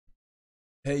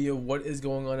Hey yo, what is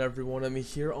going on everyone? I'm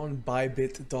here on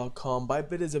Bybit.com.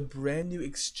 Bybit is a brand new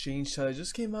exchange site that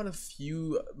just came out a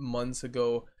few months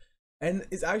ago and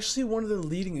it's actually one of the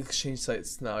leading exchange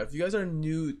sites now. If you guys are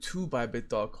new to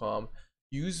Bybit.com,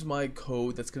 use my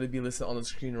code that's going to be listed on the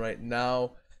screen right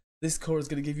now. This code is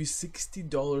going to give you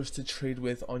 $60 to trade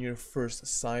with on your first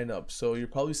sign up. So you're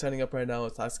probably signing up right now.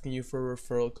 It's asking you for a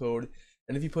referral code.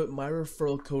 And if you put my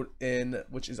referral code in,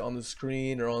 which is on the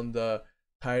screen or on the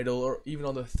title or even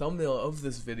on the thumbnail of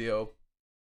this video,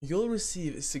 you'll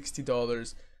receive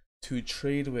 $60 to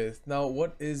trade with. Now,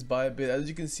 what is Bybit? As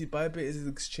you can see, Bybit is an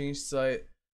exchange site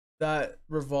that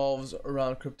revolves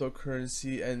around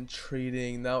cryptocurrency and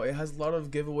trading. Now, it has a lot of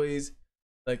giveaways,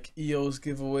 like EOS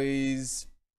giveaways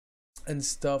and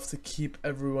stuff to keep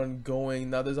everyone going.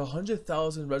 Now, there's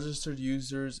 100,000 registered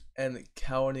users and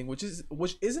counting, which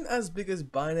isn't as big as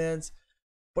Binance,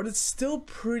 but it's still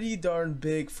pretty darn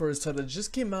big for a site that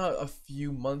just came out a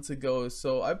few months ago.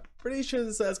 So I'm pretty sure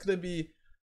this site's gonna be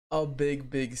a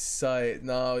big site.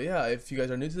 Now, yeah, if you guys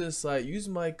are new to this site, use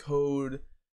my code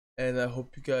and I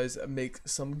hope you guys make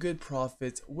some good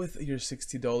profits with your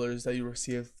 $60 that you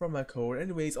receive from my code.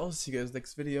 Anyways, I'll see you guys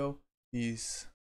next video. Peace.